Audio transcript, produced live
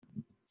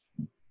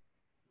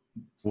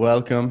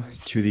Welcome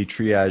to the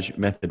Triage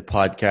Method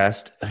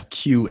Podcast, a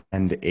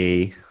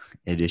Q&A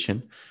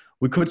edition.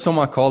 We could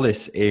somewhat call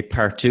this a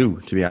part two,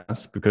 to be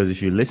honest, because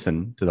if you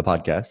listen to the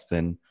podcast,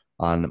 then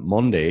on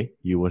Monday,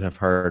 you would have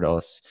heard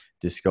us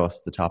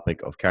discuss the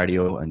topic of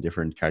cardio and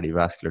different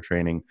cardiovascular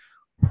training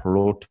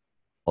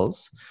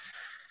protocols.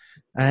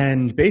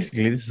 And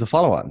basically, this is a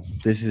follow-on.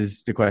 This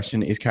is the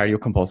question, is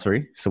cardio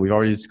compulsory? So we've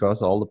already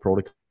discussed all the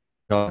protocols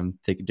and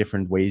take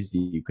different ways that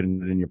you could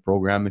do it in your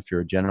program if you're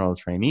a general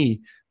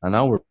trainee. And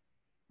now we're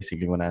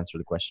basically going to answer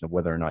the question of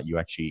whether or not you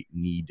actually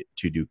need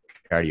to do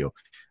cardio.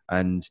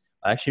 And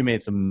I actually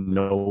made some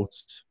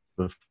notes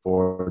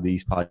before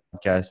these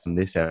podcasts and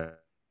this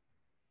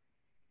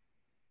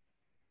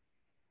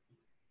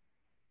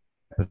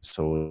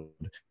episode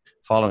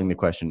following the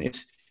question.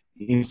 It's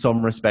in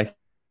some respects,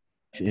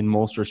 in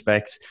most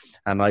respects,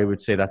 and I would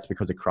say that's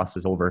because it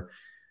crosses over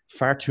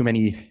far too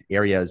many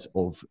areas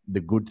of the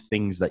good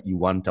things that you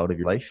want out of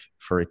your life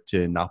for it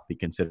to not be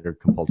considered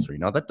compulsory.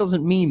 Now, that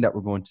doesn't mean that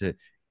we're going to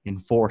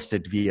enforce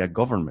it via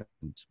government,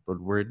 but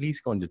we're at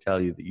least going to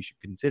tell you that you should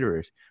consider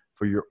it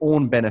for your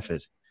own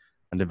benefit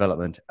and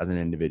development as an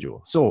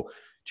individual. So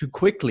to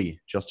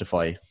quickly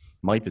justify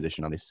my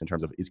position on this in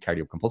terms of is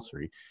cardio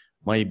compulsory,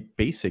 my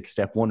basic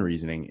step one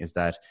reasoning is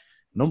that,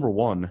 number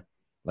one,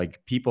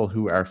 like people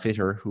who are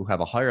fitter, who have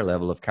a higher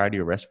level of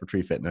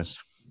cardiorespiratory fitness,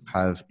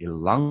 have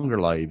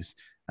longer lives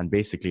and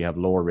basically have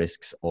lower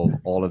risks of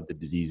all of the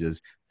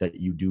diseases that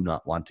you do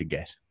not want to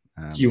get.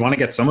 Do you want to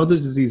get some of the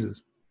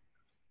diseases?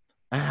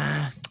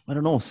 I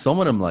don't know.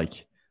 Some of them,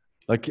 like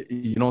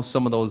you know,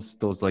 some of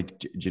those like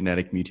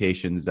genetic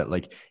mutations that,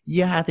 like,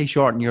 yeah, they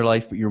shorten your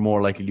life, but you're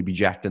more likely to be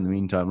jacked in the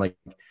meantime. Like,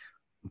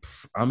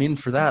 I'm in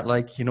for that.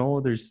 Like, you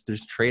know, there's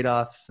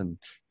trade-offs and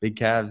big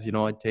calves, you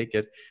know, I'd take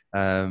it.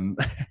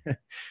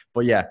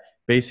 But yeah,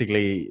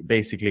 basically,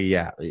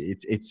 yeah,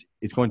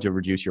 it's going to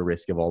reduce your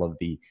risk of all of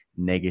the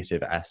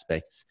negative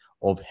aspects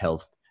of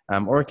health,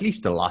 or at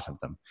least a lot of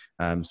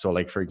them. So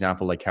like, for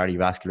example, like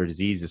cardiovascular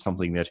disease is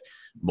something that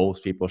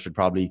most people should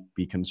probably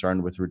be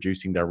concerned with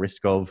reducing their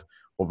risk of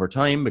over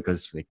time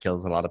because it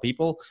kills a lot of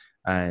people.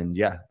 And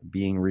yeah,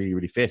 being really,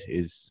 really fit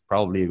is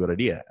probably a good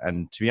idea.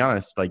 And to be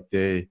honest, like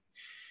the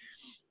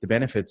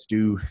benefits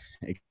do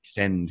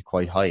extend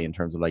quite high in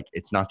terms of, like,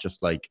 it's not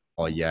just like,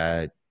 oh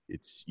yeah,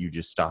 it's you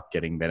just stop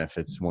getting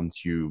benefits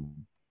once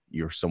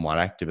you're somewhat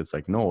active. It's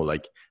like, no,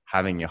 like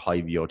having a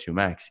high VO2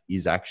 max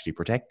is actually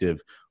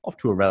protective up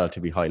to a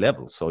relatively high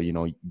level. So, you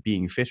know,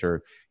 being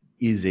fitter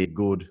is a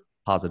good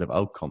positive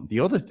outcome.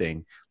 The other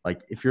thing,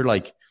 like if you're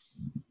like,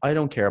 I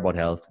don't care about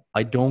health,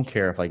 I don't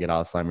care if I get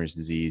Alzheimer's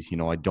disease, you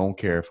know, I don't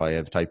care if I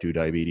have type 2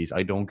 diabetes,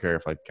 I don't care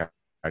if I have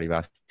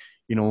cardiovascular,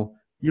 you know,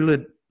 you'll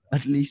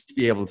at least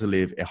be able to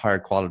live a higher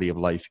quality of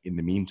life in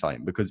the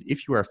meantime. Because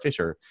if you are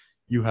fitter,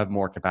 you have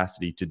more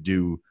capacity to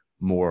do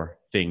more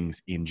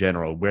things in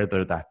general,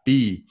 whether that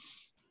be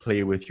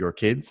play with your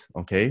kids.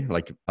 Okay.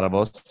 Like a lot of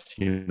us,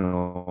 you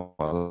know,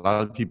 a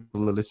lot of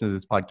people that listen to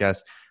this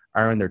podcast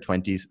are in their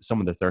 20s,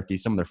 some in their 30s,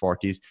 some in their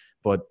 40s,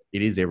 but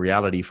it is a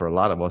reality for a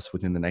lot of us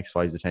within the next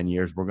 5 to 10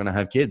 years, we're going to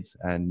have kids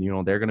and, you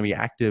know, they're going to be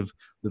active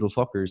little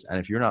fuckers. And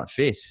if you're not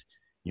fit,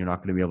 you're not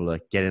going to be able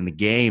to get in the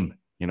game,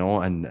 you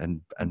know,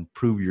 and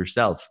prove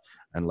yourself.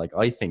 And like,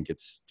 I think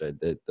it's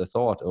the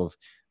thought of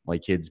my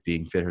kids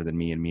being fitter than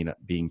me and me not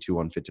being too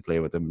unfit to play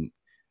with them,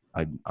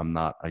 I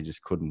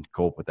just couldn't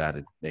cope with that.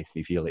 It makes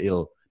me feel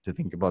ill to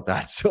think about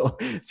that. So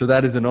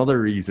that is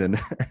another reason.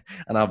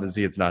 And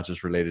obviously it's not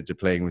just related to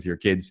playing with your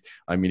kids.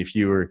 I mean, if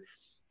you're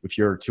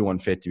too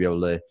unfit to be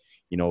able to,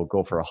 you know,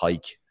 go for a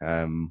hike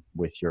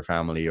with your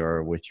family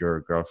or with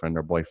your girlfriend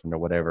or boyfriend or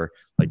whatever,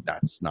 like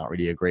that's not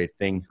really a great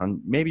thing.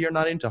 And maybe you're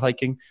not into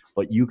hiking,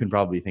 but you can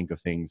probably think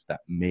of things that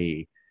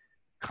may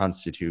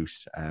constitute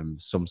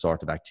some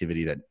sort of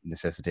activity that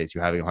necessitates you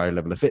having a higher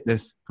level of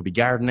fitness. Could be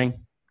gardening,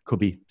 could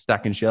be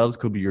stacking shelves,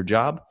 could be your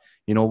job.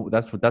 You know,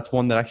 that's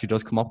one that actually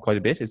does come up quite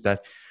a bit, is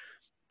that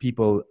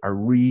people are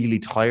really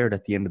tired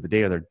at the end of the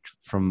day, or they're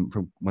from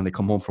when they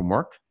come home from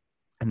work,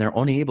 and they're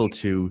unable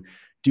to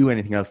do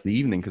anything else in the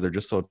evening because they're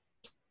just so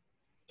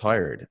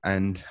tired.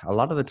 And a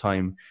lot of the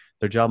time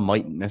their job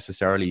mightn't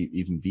necessarily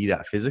even be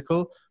that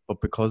physical, but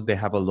because they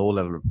have a low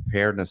level of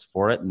preparedness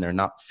for it and they're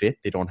not fit,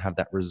 they don't have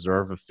that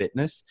reserve of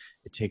fitness,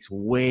 it takes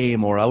way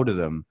more out of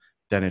them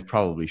than it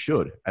probably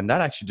should. And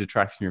that actually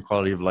detracts from your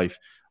quality of life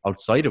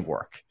outside of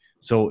work.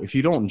 So if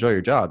you don't enjoy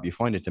your job, you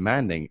find it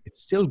demanding, it's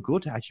still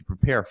good to actually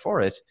prepare for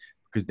it,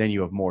 because then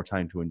you have more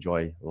time to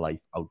enjoy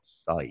life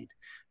outside.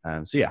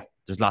 So yeah,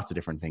 there's lots of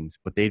different things,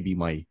 but they'd be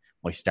my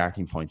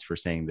starting points for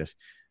saying that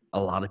a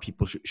lot of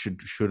people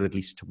should at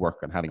least work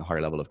on having a higher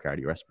level of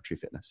cardiorespiratory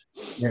fitness.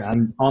 Yeah,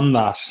 and on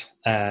that,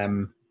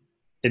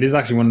 it is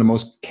actually one of the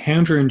most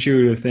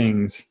counterintuitive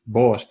things,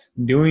 but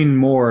doing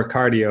more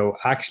cardio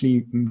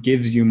actually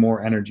gives you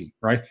more energy,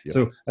 right? Yeah.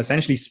 So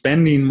essentially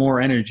spending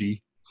more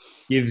energy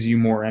gives you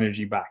more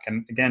energy back.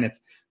 And again,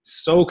 it's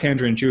so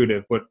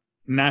counterintuitive, but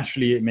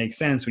naturally it makes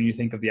sense when you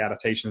think of the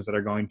adaptations that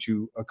are going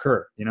to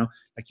occur.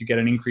 Like you get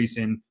an increase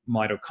in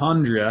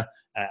mitochondria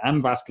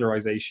and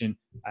vascularization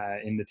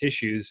in the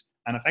tissues,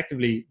 and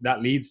effectively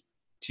that leads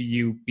to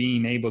you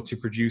being able to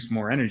produce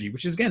more energy,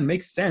 which is, again,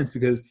 makes sense,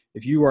 because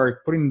if you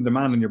are putting the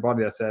demand on your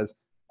body that says,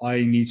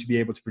 I need to be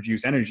able to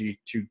produce energy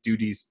to do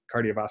these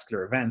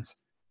cardiovascular events,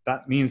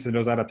 that means that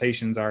those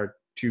adaptations are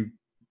to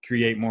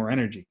create more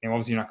energy. And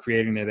obviously you're not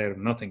creating it out of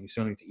nothing. You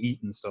still need to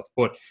eat and stuff,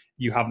 but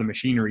you have the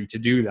machinery to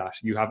do that.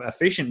 You have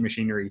efficient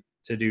machinery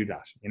to do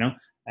that,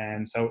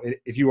 And so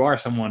if you are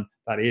someone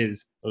that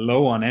is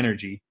low on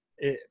energy,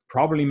 it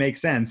probably makes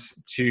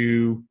sense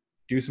to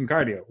do some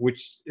cardio,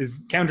 which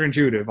is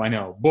counterintuitive, I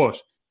know, but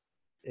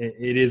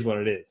it is what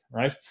it is,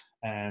 right?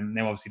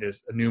 Now, obviously,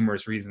 there's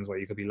numerous reasons why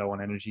you could be low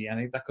on energy,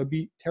 and that could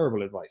be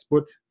terrible advice.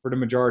 But for the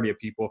majority of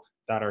people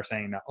that are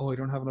saying that, I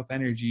don't have enough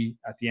energy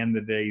at the end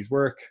of the day's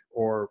work,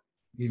 or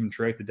even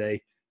throughout the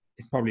day,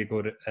 it's probably a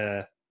good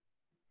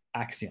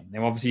axiom.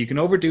 Now, obviously, you can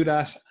overdo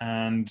that,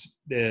 and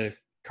the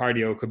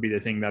cardio could be the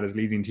thing that is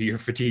leading to your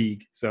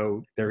fatigue.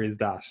 So there is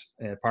that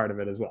part of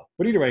it as well.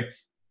 But either way,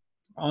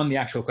 on the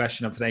actual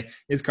question of today,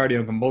 is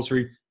cardio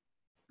compulsory?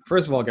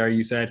 First of all, Gary,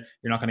 you said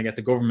you're not going to get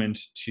the government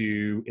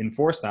to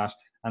enforce that.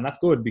 And that's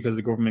good, because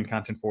the government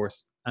can't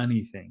enforce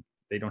anything.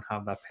 They don't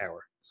have that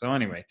power. So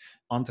anyway,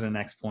 on to the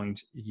next point,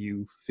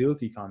 you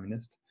filthy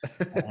communist.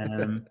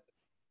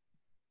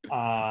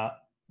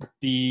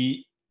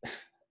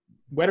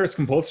 Whether it's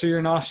compulsory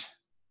or not,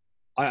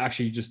 I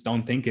actually just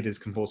don't think it is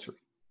compulsory,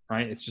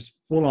 right? It's just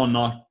full on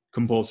not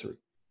compulsory.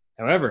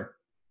 However,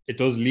 it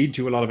does lead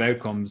to a lot of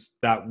outcomes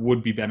that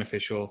would be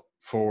beneficial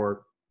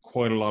for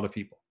quite a lot of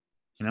people,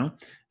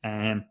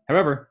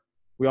 however,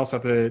 we also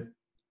have to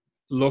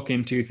look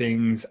into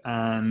things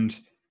and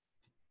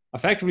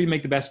effectively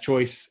make the best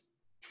choice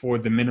for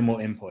the minimal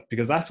input,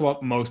 because that's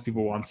what most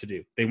people want to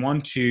do. They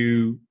want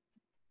to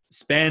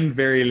spend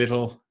very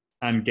little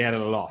and get a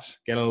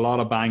lot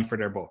of bang for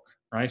their buck,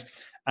 right?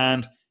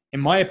 And in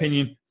my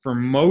opinion, for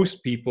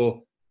most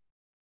people,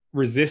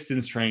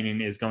 resistance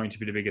training is going to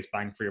be the biggest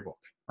bang for your buck,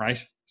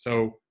 right?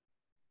 So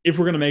if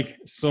we're going to make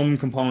some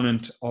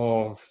component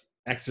of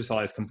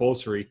exercise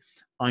compulsory,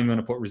 I'm going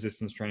to put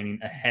resistance training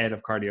ahead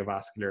of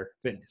cardiovascular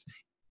fitness,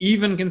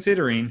 even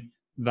considering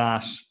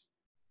that,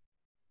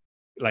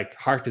 like,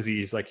 heart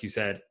disease, like you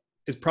said,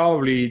 is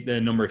probably the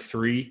number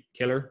 3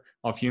 killer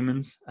of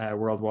humans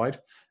worldwide.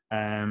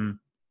 And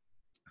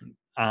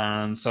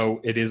so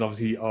it is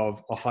obviously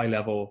of a high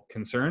level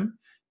concern.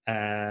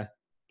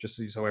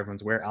 Just so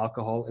everyone's aware,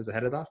 alcohol is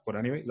ahead of that. But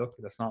anyway, look,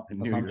 that's not. I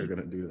knew you were going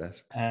to do that.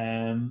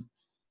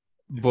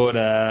 But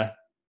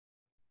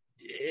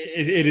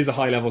it is a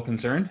high level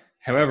concern.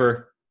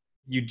 However,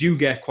 you do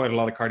get quite a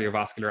lot of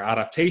cardiovascular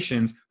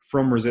adaptations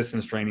from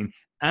resistance training,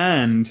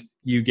 and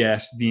you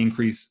get the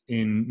increase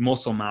in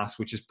muscle mass,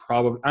 which is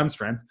probably, and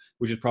strength,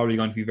 which is probably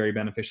going to be very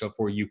beneficial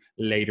for you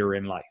later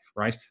in life,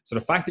 right? So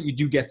the fact that you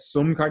do get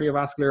some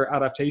cardiovascular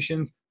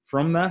adaptations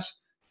from that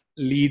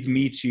leads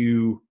me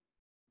to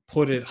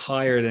put it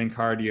higher than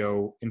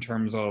cardio in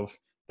terms of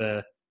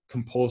the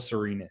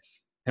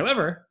compulsoriness.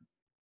 However,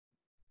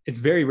 it's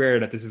very rare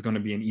that this is going to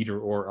be an either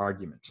or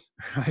argument,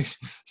 right?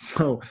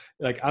 So,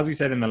 like, as we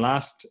said in the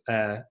last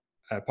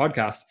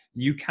podcast,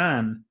 you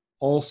can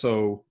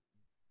also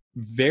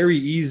very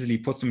easily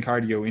put some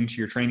cardio into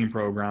your training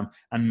program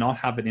and not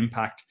have an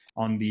impact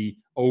on the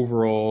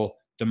overall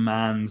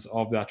demands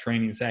of that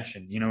training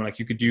session. Like,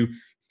 you could do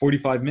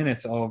 45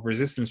 minutes of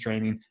resistance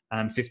training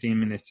and 15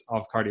 minutes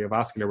of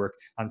cardiovascular work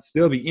and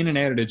still be in and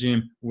out of the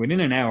gym within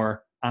an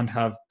hour and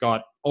have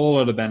got all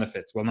of the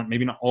benefits. Well,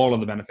 maybe not all of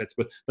the benefits,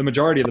 but the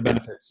majority of the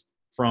benefits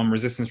from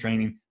resistance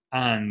training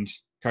and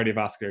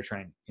cardiovascular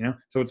training,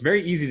 So it's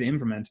very easy to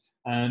implement.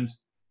 And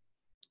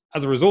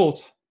as a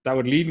result, that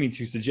would lead me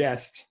to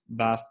suggest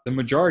that the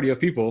majority of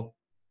people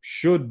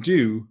should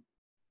do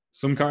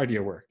some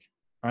cardio work,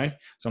 right?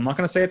 So I'm not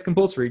going to say it's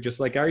compulsory.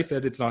 Just like Gary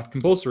said, it's not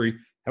compulsory.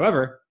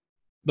 However,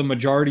 the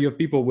majority of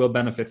people will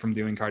benefit from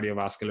doing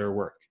cardiovascular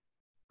work,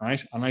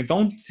 right? And I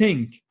don't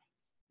think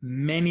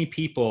many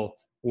people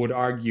would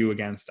argue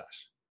against that.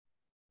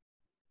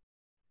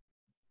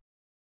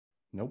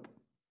 Nope.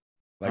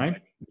 Like,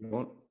 right?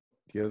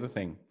 The other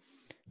thing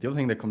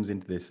that comes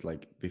into this,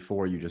 like,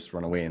 before you just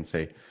run away and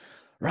say,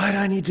 right,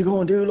 I need to go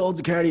and do loads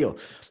of cardio.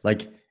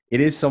 Like,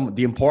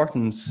 the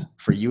importance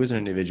for you as an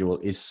individual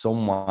is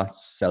somewhat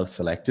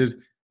self-selected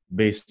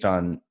based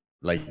on,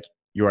 like,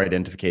 your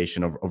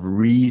identification of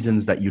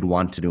reasons that you'd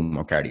want to do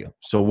more cardio.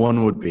 So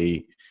one would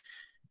be,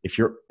 if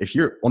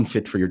you're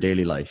unfit for your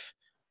daily life,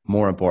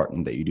 more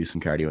important that you do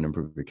some cardio and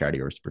improve your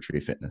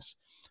cardiorespiratory fitness.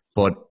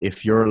 But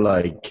if you're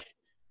like,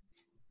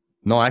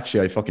 no,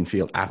 actually, I fucking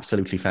feel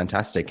absolutely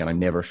fantastic and I'm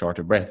never short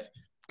of breath,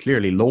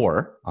 clearly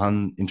lower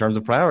in terms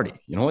of priority.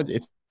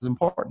 It's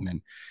important.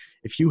 And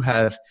if you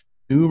have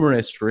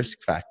numerous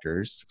risk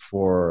factors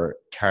for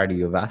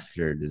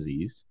cardiovascular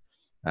disease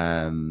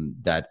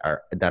that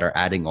are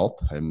adding up,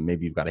 and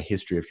maybe you've got a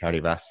history of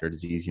cardiovascular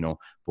disease,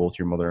 both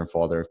your mother and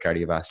father have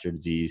cardiovascular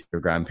disease,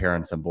 your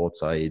grandparents on both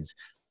sides,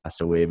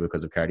 passed away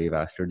because of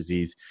cardiovascular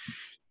disease.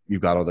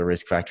 You've got other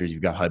risk factors.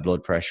 You've got high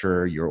blood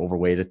pressure, you're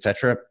overweight,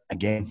 etc.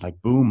 Again,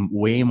 like boom,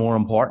 way more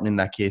important in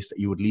that case that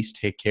you at least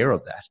take care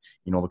of that,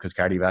 because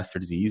cardiovascular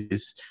disease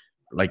is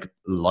like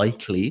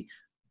likely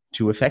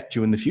to affect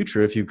you in the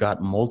future. If you've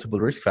got multiple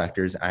risk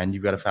factors and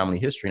you've got a family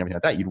history and everything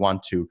like that, you'd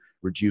want to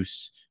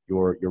reduce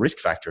your risk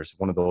factors.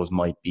 One of those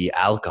might be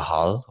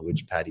alcohol,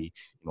 which Paddy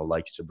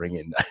likes to bring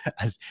in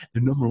as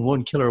the number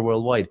one killer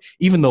worldwide,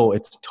 even though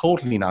it's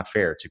totally not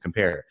fair to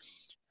compare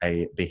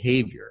a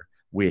behavior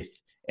with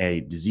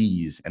a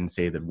disease and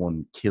say that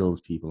one kills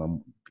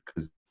people,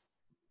 because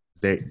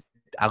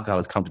alcohol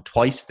is counted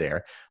twice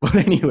there. But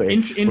anyway,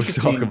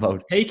 interesting. We'll talk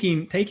about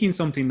taking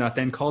something that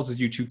then causes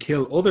you to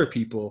kill other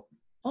people.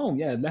 Oh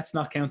yeah, let's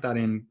not count that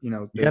in.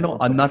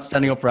 I'm not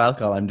standing up for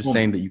alcohol. I'm just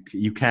saying that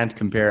you can't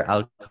compare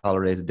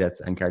alcohol-related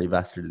deaths and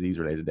cardiovascular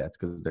disease-related deaths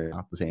because they're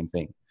not the same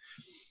thing.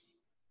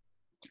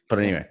 But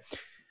anyway,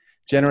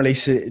 generally,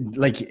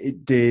 like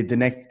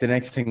the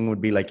next thing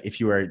would be like if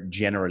you are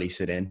generally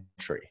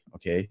sedentary.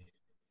 Okay,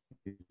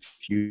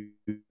 if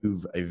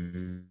you've a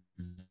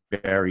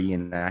very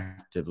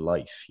inactive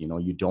life,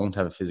 you don't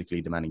have a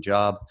physically demanding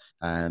job,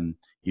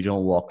 you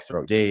don't walk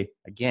throughout the day,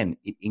 again,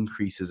 it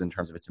increases in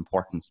terms of its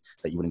importance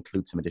that you would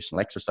include some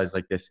additional exercise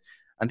like this.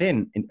 And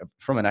then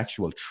from an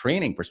actual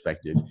training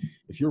perspective,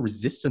 if your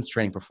resistance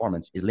training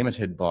performance is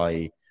limited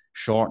by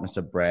shortness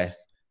of breath,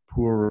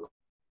 poor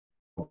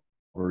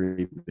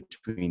recovery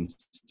between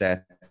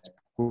sets,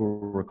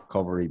 poor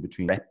recovery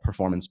between rep,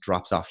 performance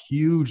drops off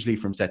hugely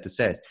from set to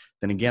set,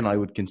 then again, I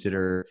would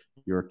consider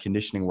your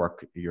conditioning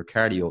work, your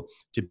cardio,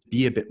 to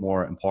be a bit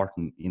more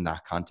important in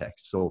that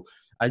context. So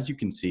as you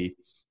can see,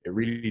 it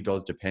really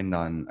does depend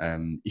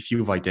on if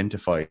you've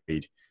identified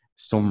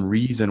some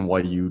reason why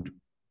you'd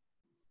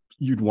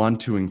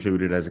want to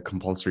include it as a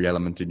compulsory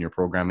element in your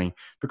programming.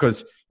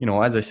 Because,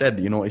 as I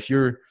said, if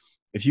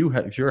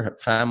your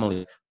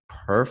family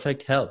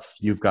perfect health,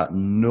 you've got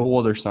no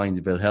other signs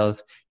of ill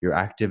health, you're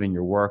active in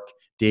your work,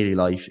 daily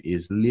life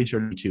is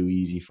literally too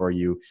easy for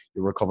you,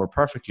 you recover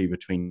perfectly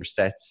between your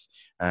sets,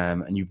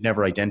 and you've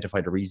never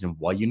identified a reason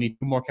why you need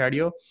more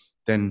cardio,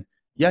 then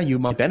yeah, you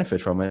might benefit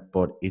from it,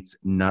 but it's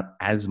not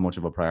as much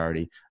of a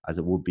priority as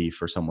it would be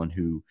for someone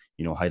who,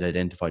 had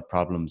identified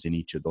problems in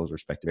each of those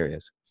respective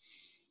areas.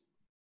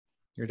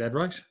 You're dead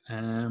right.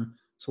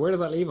 So where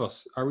does that leave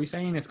us? Are we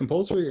saying it's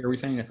compulsory, or are we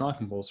saying it's not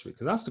compulsory?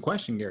 Because that's the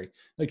question, Gary.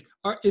 Like,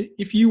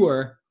 if you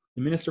were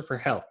the Minister for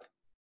Health,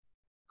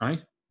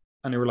 right?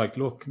 And they were like,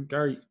 look,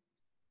 Gary,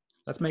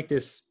 let's make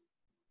this,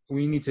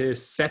 we need to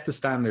set the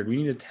standard. We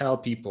need to tell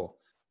people,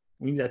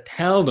 we need to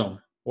tell them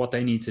what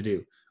they need to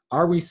do.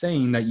 Are we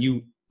saying that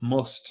you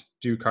must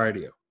do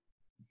cardio?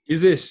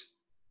 Is it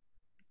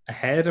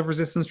ahead of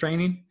resistance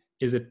training?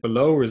 Is it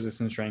below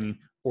resistance training?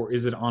 Or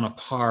is it on a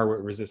par with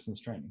resistance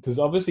training? Because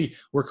obviously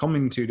we're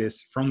coming to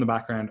this from the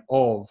background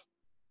of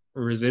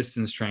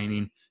resistance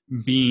training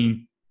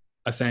being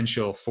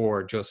essential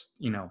for just,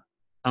 and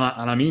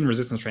I mean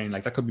resistance training,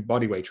 like that could be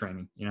body weight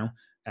training,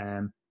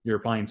 you're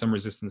applying some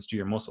resistance to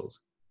your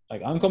muscles.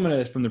 Like, I'm coming at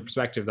it from the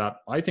perspective that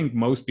I think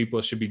most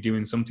people should be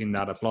doing something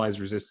that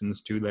applies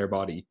resistance to their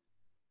body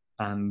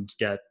and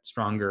get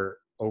stronger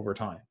over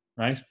time,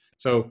 right?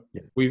 So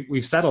yeah,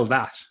 we've settled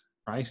that,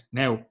 right?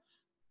 Now,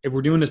 if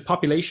we're doing this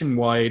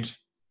population-wide,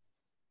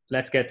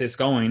 let's get this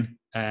going,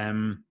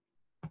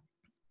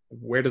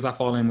 where does that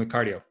fall in with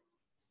cardio?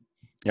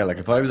 Yeah, like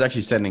if I was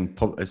actually setting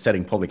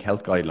public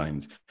health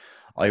guidelines,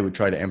 I would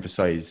try to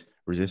emphasize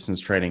resistance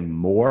training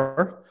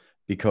more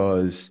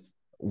because,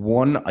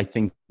 one, I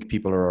think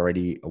people are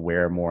already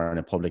aware more on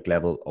a public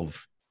level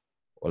of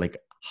like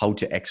how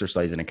to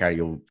exercise in a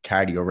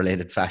cardio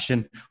related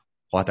fashion,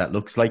 what that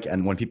looks like.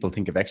 And when people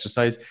think of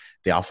exercise,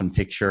 they often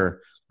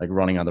picture like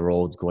running on the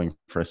roads, going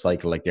for a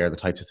cycle. Like they're the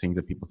types of things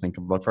that people think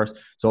about first.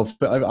 So if,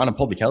 on a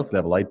public health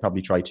level, I'd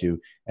probably try to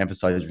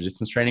emphasize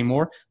resistance training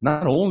more,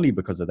 not only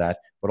because of that,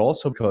 but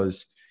also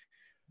because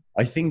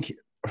I think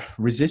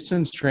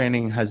resistance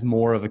training has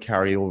more of a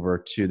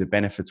carryover to the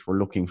benefits we're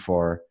looking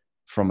for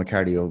from a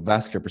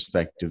cardiovascular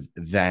perspective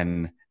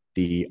than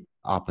the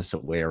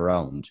opposite way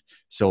around.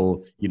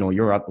 So, when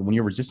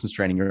you're resistance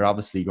training, you're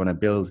obviously going to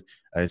build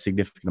a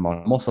significant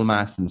amount of muscle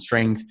mass and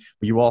strength,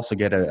 but you also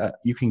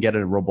you can get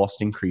a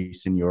robust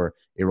increase in your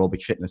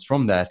aerobic fitness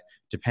from that,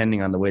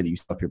 depending on the way that you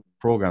set up your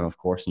program, of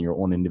course, and your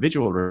own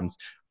individual runs.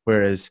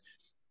 Whereas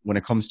when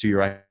it comes to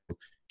your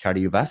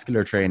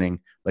cardiovascular training,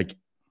 like,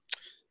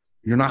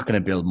 you're not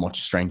going to build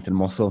much strength and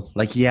muscle.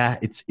 Like, yeah,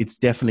 it's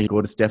definitely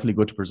good. It's definitely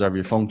good to preserve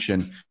your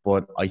function.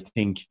 But I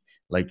think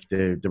like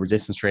the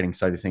resistance training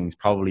side of things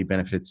probably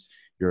benefits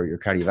your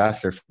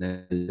cardiovascular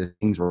fitness, the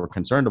things we're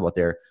concerned about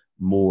there,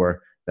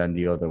 more than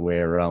the other way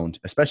around,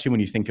 especially when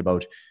you think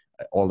about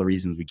all the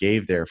reasons we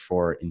gave there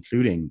for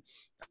including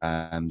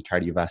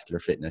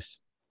cardiovascular fitness.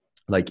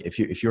 Like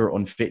if you're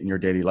unfit in your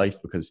daily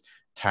life because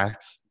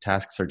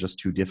tasks are just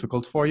too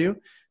difficult for you,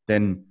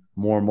 then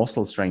more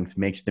muscle strength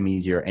makes them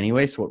easier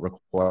anyway. So it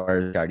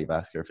requires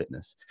cardiovascular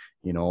fitness,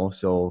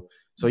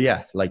 So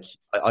yeah, like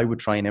I would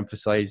try and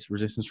emphasize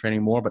resistance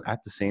training more, but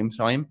at the same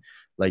time,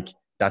 like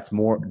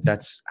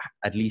that's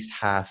at least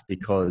half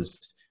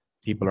because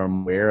people are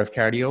aware of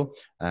cardio.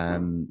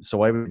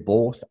 So I would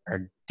both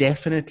are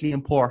definitely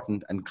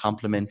important and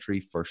complementary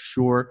for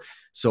sure.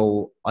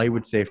 So I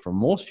would say for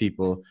most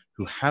people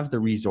who have the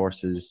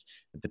resources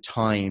at the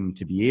time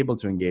to be able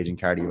to engage in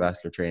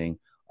cardiovascular training,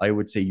 I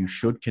would say you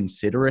should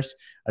consider it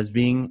as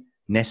being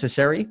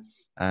necessary.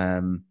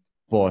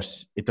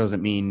 But it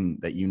doesn't mean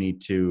that you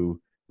need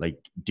to like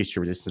ditch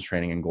your resistance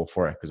training and go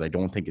for it, because I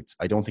don't think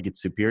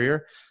it's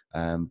superior.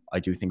 I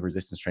do think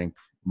resistance training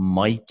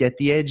might get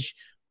the edge,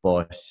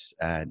 but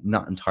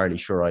not entirely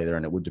sure either.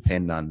 And it would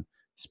depend on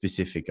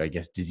specific, I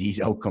guess, disease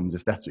outcomes,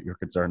 if that's what you're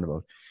concerned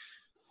about.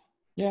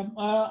 Yeah,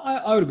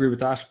 I would agree with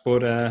that,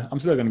 but I'm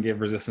still going to give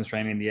resistance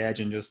training the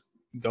edge and just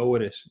go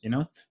with it, you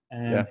know?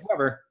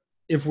 However,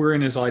 if we're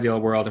in this ideal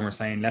world and we're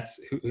saying,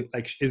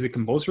 is it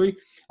compulsory?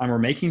 And we're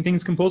making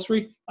things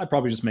compulsory, I'd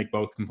probably just make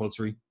both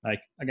compulsory. Like,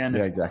 again,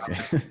 it's exactly.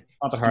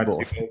 not the hard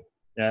to.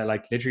 Yeah,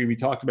 like literally we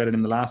talked about it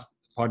in the last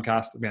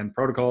podcast. Again,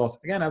 protocols.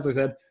 Again, as I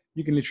said,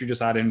 you can literally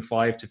just add in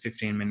 5 to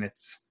 15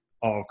 minutes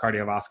of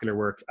cardiovascular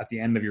work at the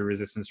end of your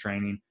resistance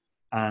training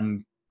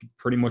and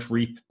pretty much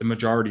reap the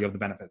majority of the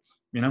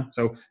benefits, you know?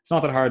 So it's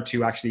not that hard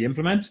to actually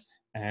implement.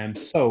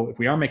 So if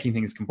we are making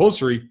things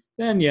compulsory,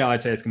 then yeah,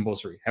 I'd say it's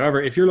compulsory.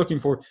 However, if you're looking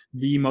for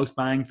the most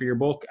bang for your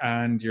buck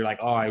and you're like,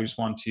 oh, I just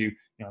want to, you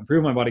know,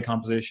 improve my body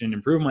composition,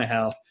 improve my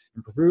health,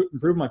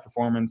 improve my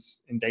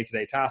performance in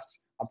day-to-day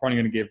tasks, I'm probably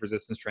going to give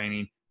resistance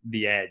training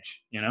the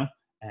edge, you know?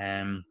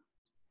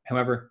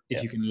 However,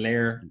 if you can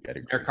layer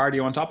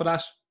cardio on top of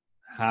that,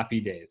 happy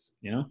days,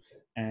 you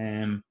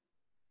know?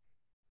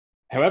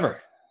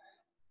 However,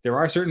 there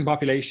are certain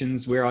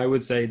populations where I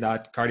would say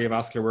that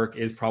cardiovascular work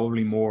is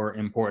probably more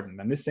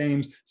important. And this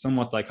seems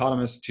somewhat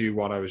dichotomous to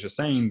what I was just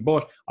saying,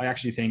 but I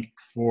actually think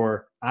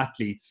for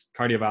athletes,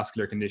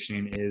 cardiovascular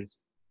conditioning is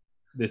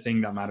the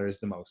thing that matters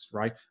the most,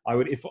 right?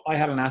 If I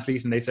had an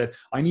athlete and they said,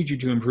 I need you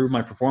to improve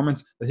my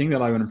performance, the thing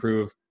that I would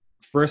improve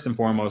first and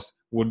foremost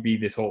would be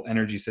this whole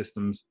energy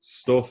systems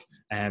stuff.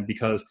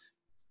 Because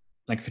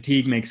like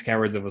fatigue makes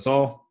cowards of us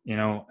all. You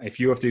know, if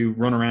you have to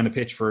run around a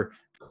pitch for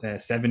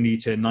 70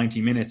 to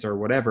 90 minutes or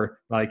whatever,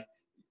 like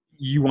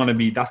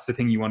that's the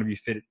thing you want to be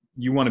fit,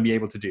 you want to be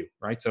able to do,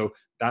 right? So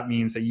that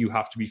means that you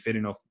have to be fit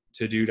enough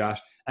to do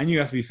that. And you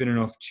have to be fit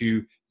enough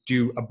to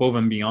do above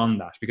and beyond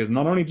that, because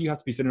not only do you have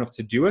to be fit enough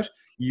to do it,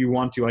 you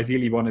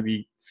ideally want to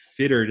be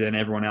fitter than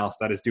everyone else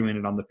that is doing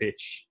it on the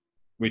pitch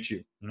with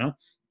you, you know?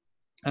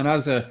 And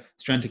as a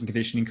strength and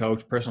conditioning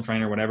coach, personal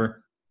trainer,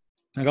 whatever,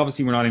 like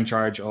obviously we're not in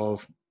charge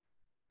of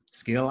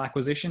skill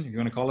acquisition, if you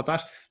want to call it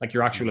that, like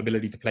your actual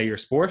ability to play your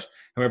sport.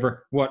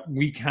 However, what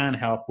we can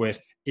help with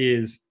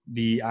is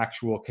the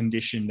actual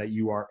condition that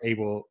you are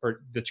able,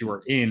 or that you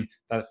are in,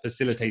 that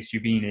facilitates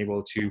you being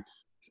able to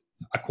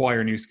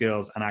acquire new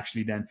skills and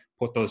actually then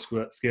put those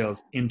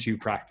skills into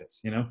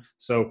practice, you know?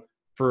 So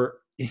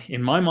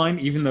in my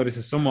mind, even though this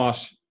is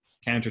somewhat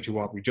counter to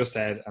what we just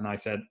said, and I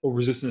said,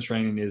 resistance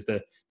training is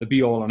the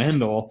be all and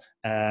end all,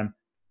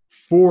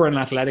 for an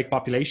athletic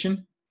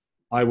population,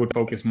 I would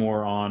focus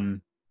more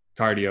on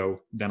cardio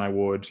than I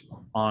would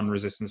on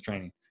resistance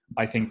training.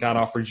 I think that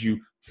offers you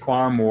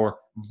far more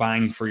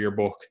bang for your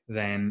buck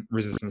than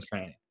resistance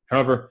training.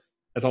 However,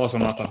 it's also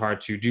not that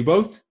hard to do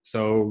both.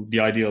 So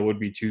the ideal would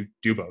be to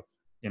do both,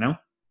 you know?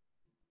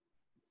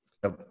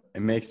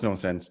 It makes no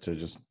sense to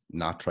just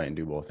not try and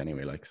do both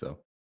anyway. Like, so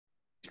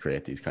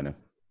create these kind of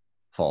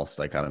false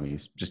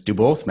dichotomies. Just do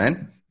both,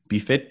 man. Be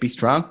fit, be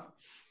strong.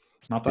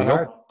 Not that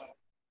hard,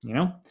 you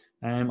know?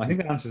 I think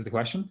that answers the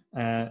question.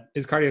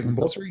 Is cardio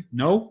compulsory?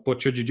 No,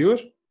 but should you do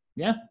it?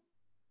 Yeah.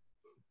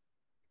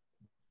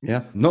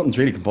 Yeah, nothing's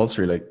really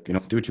compulsory. Like, you know,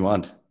 do what you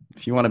want.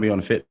 If you want to be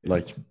unfit,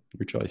 like,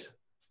 your choice.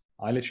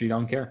 I literally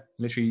don't care.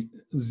 Literally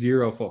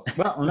zero fuck.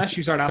 Well, unless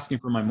you start asking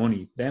for my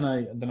money, then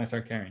I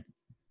start caring.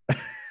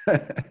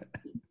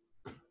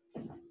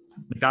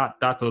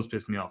 That does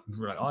piss me off.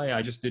 We're like, oh yeah,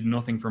 I just did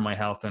nothing for my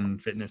health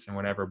and fitness and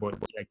whatever, but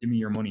yeah, give me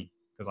your money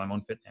because I'm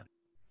unfit now.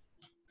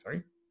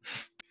 Sorry.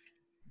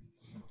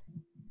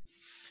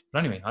 But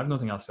anyway, I have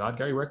nothing else to add.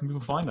 Gary, where can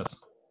people find us?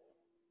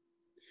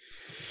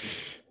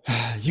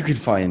 You can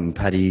find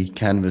Paddy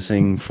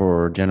canvassing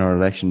for general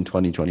election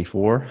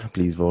 2024.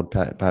 Please vote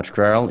Patrick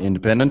Carroll,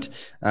 independent.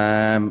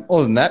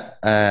 Other than that,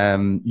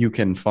 you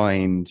can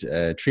find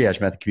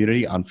Triage Method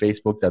Community on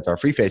Facebook. That's our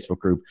free Facebook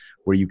group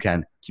where you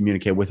can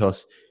communicate with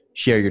us,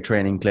 share your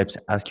training clips,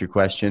 ask your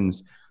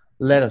questions,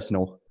 let us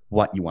know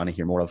what you want to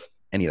hear more of,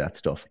 any of that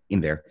stuff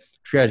in there.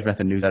 Triage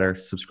Method newsletter,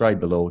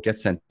 subscribe below,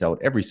 gets sent out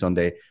every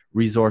Sunday.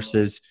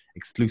 Resources,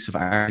 exclusive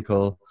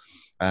article,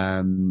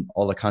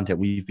 all the content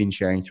we've been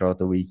sharing throughout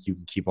the week. You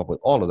can keep up with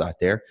all of that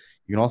there.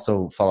 You can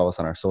also follow us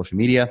on our social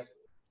media.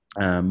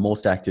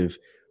 Most active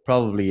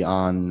probably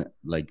on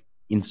like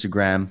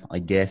Instagram, I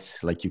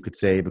guess, like you could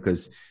say,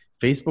 because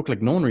Facebook,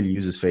 like no one really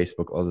uses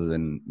Facebook other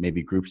than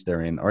maybe groups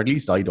they're in, or at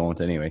least I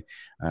don't anyway.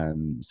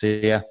 So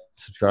yeah,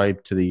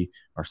 subscribe,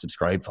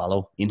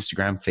 follow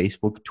Instagram,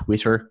 Facebook,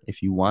 Twitter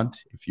if you want,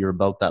 if you're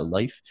about that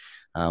life,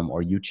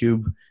 or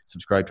YouTube.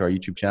 Subscribe to our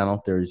YouTube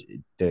channel. There's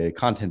the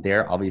content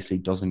there obviously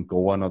doesn't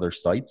go on other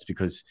sites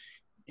because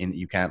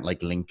you can't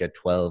like link a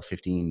 12,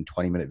 15,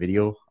 20-minute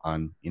video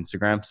on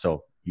Instagram.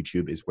 So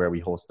YouTube is where we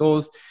host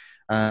those.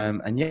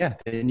 And yeah,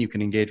 then you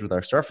can engage with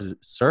our services.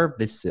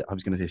 I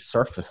was going to say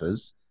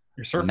surfaces.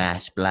 Your surface.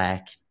 Matte,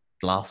 black,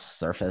 gloss,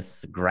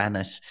 surface,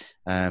 granite.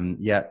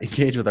 Yeah,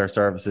 engage with our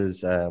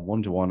services.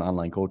 One-to-one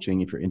online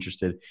coaching if you're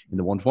interested in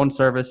the one-to-one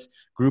service.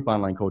 Group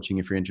online coaching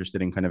if you're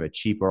interested in kind of a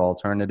cheaper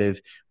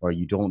alternative, or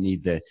you don't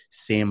need the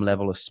same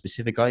level of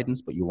specific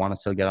guidance, but you want to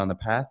still get on the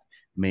path.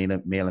 Male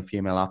and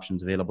female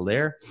options available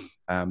there.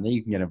 Then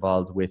you can get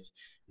involved with,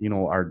 you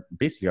know, our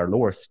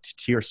lowest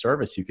tier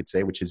service, you could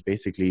say, which is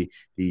basically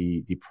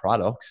the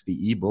products,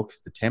 the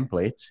ebooks, the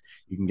templates.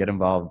 You can get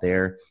involved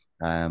there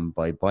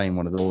by buying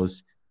one of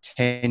those.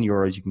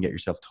 €10, you can get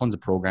yourself tons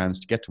of programs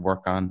to get to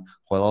work on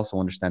while also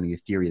understanding the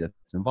theory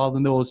that's involved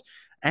in those.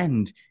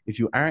 And if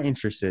you are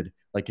interested,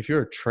 like if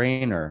you're a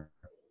trainer,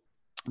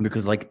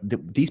 because like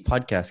these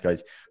podcasts,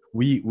 guys,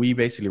 we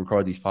basically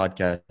record these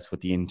podcasts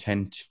with the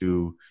intent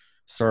to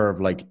serve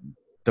like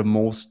the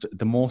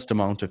most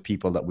amount of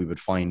people that we would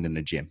find in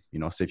a gym. You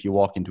know, so if you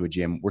walk into a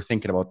gym, we're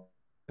thinking about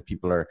the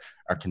people are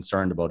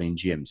concerned about in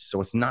gyms. So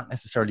it's not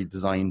necessarily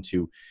designed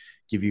to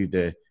give you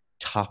the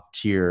top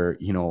tier,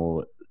 you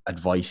know,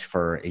 advice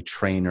for a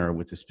trainer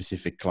with a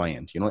specific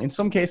client. You know, in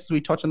some cases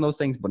we touch on those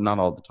things, but not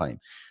all the time.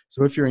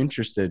 So if you're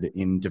interested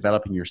in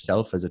developing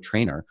yourself as a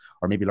trainer,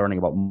 or maybe learning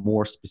about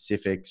more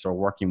specifics, or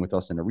working with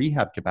us in a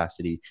rehab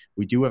capacity,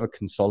 we do have a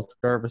consult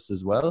service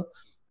as well.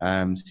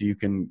 So you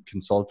can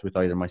consult with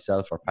either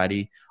myself or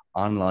Paddy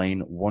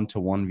online,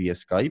 one-to-one via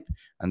Skype.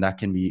 And that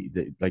can be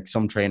like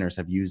some trainers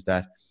have used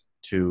that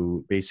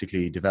to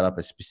basically develop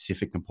a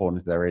specific component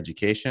of their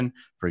education.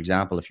 For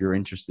example, if you're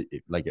interested,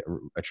 like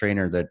a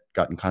trainer that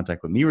got in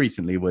contact with me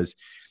recently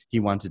he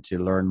wanted to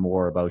learn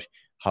more about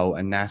how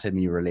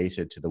anatomy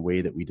related to the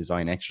way that we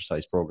design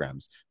exercise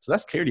programs. So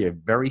that's clearly a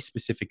very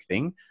specific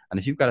thing. And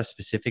if you've got a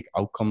specific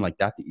outcome like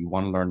that you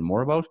want to learn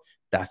more about,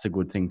 that's a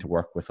good thing to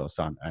work with us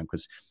on,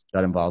 because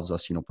that involves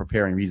us, you know,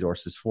 preparing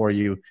resources for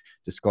you,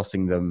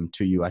 discussing them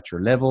to you at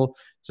your level,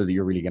 so that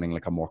you're really getting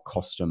like a more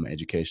custom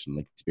educational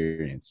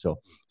experience. So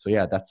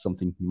yeah, that's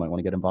something you might want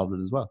to get involved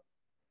with as well.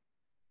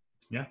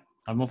 Yeah,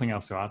 I have nothing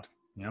else to add.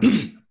 Yeah.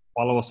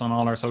 Follow us on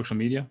all our social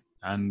media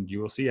and you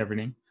will see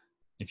everything.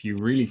 If you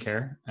really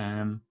care,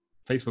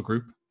 Facebook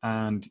group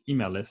and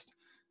email list,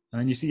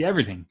 and then you see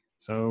everything.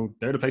 So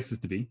they're the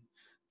places to be.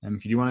 And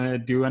if you do want to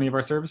do any of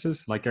our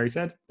services, like Gary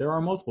said, there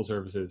are multiple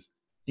services.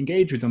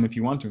 Engage with them if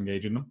you want to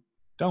engage in them.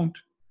 Don't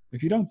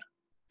if you don't.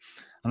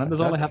 And that is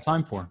all I have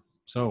time for.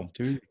 So I'm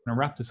going to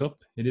wrap this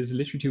up. It is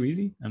literally too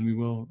easy, and we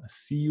will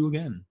see you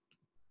again.